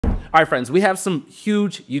All right, friends, we have some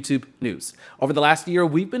huge YouTube news. Over the last year,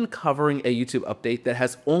 we've been covering a YouTube update that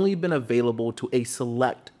has only been available to a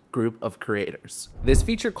select group of creators. This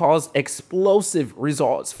feature caused explosive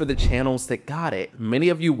results for the channels that got it. Many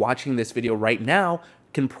of you watching this video right now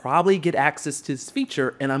can probably get access to this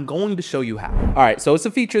feature, and I'm going to show you how. All right, so it's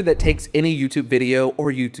a feature that takes any YouTube video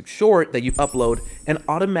or YouTube short that you upload and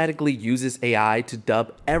automatically uses AI to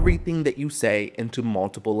dub everything that you say into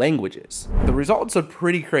multiple languages. The results are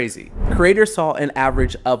pretty crazy. Creators saw an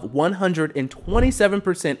average of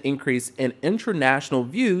 127% increase in international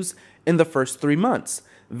views in the first 3 months.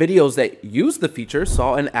 Videos that use the feature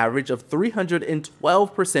saw an average of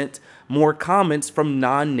 312% more comments from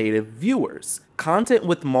non-native viewers. Content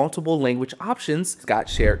with multiple language options got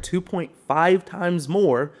shared 2.5 times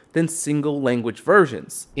more than single language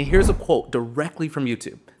versions. And here's a quote directly from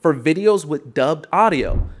YouTube. For videos with dubbed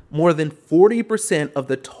audio, more than 40% of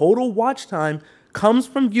the total watch time comes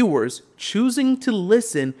from viewers choosing to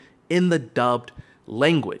listen in the dubbed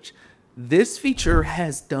language. This feature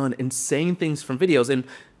has done insane things from videos, and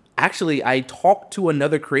actually I talked to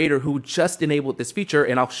another creator who just enabled this feature,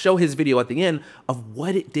 and I'll show his video at the end of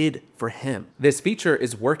what it did for him. This feature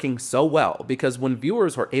is working so well because when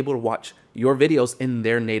viewers are able to watch your videos in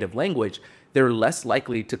their native language, they're less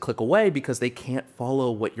likely to click away because they can't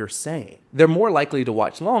follow what you're saying. They're more likely to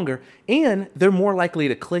watch longer, and they're more likely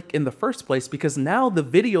to click in the first place because now the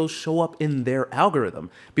videos show up in their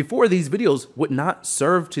algorithm. Before, these videos would not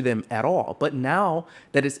serve to them at all, but now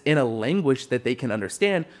that it's in a language that they can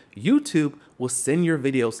understand, YouTube will send your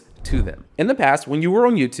videos to them. In the past, when you were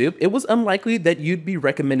on YouTube, it was unlikely that you'd be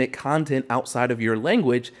recommended content outside of your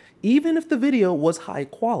language, even if the video was high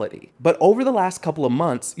quality. But over the last couple of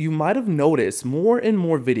months, you might have noticed more and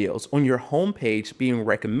more videos on your homepage being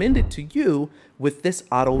recommended to you with this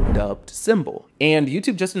auto-dubbed symbol. And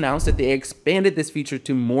YouTube just announced that they expanded this feature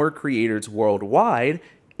to more creators worldwide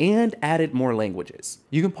and added more languages.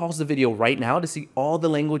 You can pause the video right now to see all the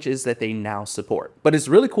languages that they now support. But it's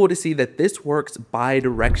really cool to see that this works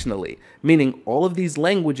bidirectionally, meaning all of these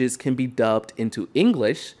languages can be dubbed into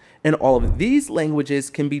English, and all of these languages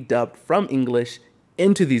can be dubbed from English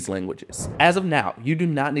into these languages. As of now, you do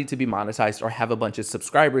not need to be monetized or have a bunch of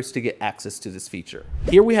subscribers to get access to this feature.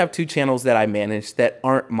 Here we have 2 channels that I manage that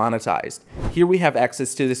aren't monetized. Here we have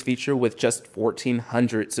access to this feature with just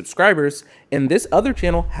 1,400 subscribers, and this other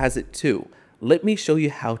channel has it too. Let me show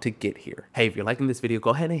you how to get here. Hey, if you're liking this video,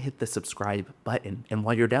 go ahead and hit the subscribe button. And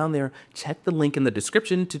while you're down there, check the link in the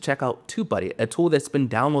description to check out TubeBuddy, a tool that's been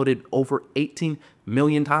downloaded over 18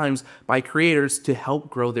 million times by creators to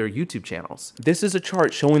help grow their YouTube channels. This is a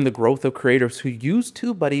chart showing the growth of creators who use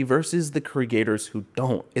TubeBuddy versus the creators who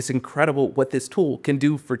don't. It's incredible what this tool can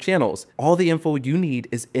do for channels. All the info you need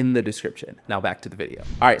is in the description. Now back to the video.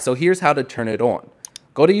 All right, so here's how to turn it on.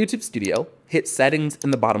 Go to YouTube Studio, hit settings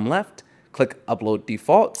in the bottom left, click upload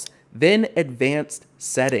defaults, then advanced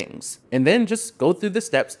settings, and then just go through the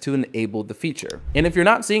steps to enable the feature. And if you're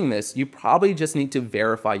not seeing this, you probably just need to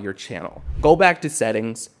verify your channel. Go back to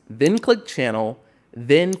settings, then click channel,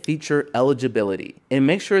 then feature eligibility, and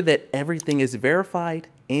make sure that everything is verified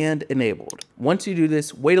and enabled. Once you do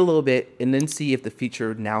this, wait a little bit and then see if the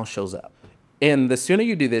feature now shows up. And the sooner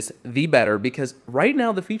you do this, the better, because right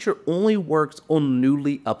now the feature only works on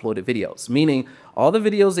newly uploaded videos, meaning all the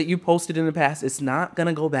videos that you posted in the past, it's not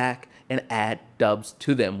gonna go back and add dubs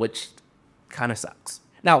to them, which kind of sucks.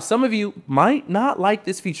 Now, some of you might not like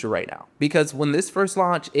this feature right now because when this first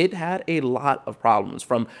launched, it had a lot of problems,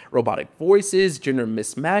 from robotic voices, gender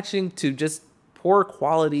mismatching, to just poor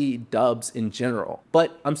quality dubs in general.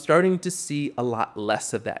 But I'm starting to see a lot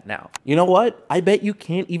less of that now. You know what? I bet you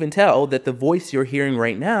can't even tell that the voice you're hearing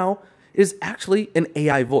right now is actually an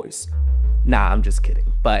AI voice. Nah, I'm just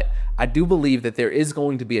kidding. But I do believe that there is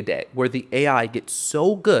going to be a day where the AI gets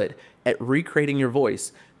so good at recreating your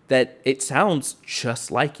voice that it sounds just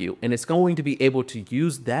like you, and it's going to be able to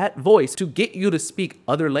use that voice to get you to speak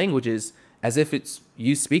other languages as if it's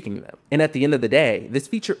you speaking them. And at the end of the day, this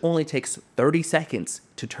feature only takes 30 seconds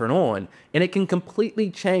to turn on, and it can completely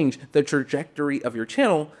change the trajectory of your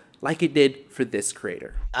channel like it did for this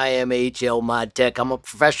creator. I am HL Mod Tech. I'm a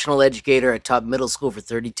professional educator. I taught middle school for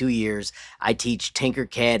 32 years. I teach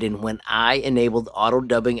Tinkercad, and when I enabled auto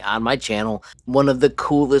dubbing on my channel, one of the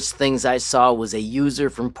coolest things I saw was a user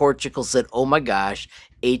from Portugal said, "Oh my gosh,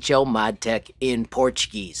 HL ModTech in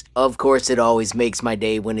Portuguese. Of course, it always makes my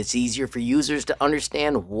day when it's easier for users to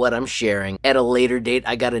understand what I'm sharing. At a later date,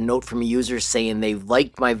 I got a note from a user saying they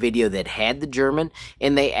liked my video that had the German,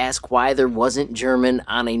 and they asked why there wasn't German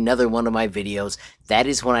on another one of my videos. That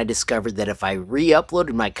is when I discovered that if I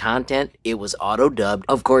re-uploaded my content, it was auto-dubbed.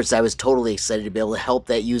 Of course, I was totally excited to be able to help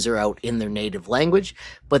that user out in their native language,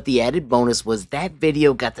 but the added bonus was that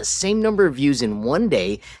video got the same number of views in one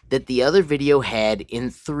day that the other video had in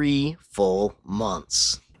 3 full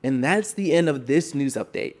months. And that's the end of this news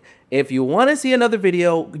update. If you want to see another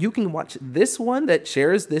video, you can watch this one that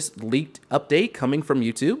shares this leaked update coming from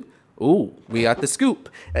YouTube. Ooh, we got the scoop.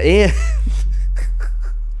 And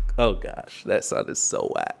oh gosh, that sounded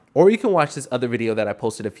so whack. Or you can watch this other video that I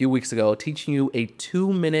posted a few weeks ago teaching you a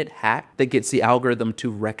 2-minute hack that gets the algorithm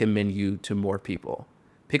to recommend you to more people.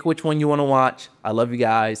 Pick which one you want to watch. I love you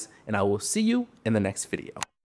guys, and I will see you in the next video.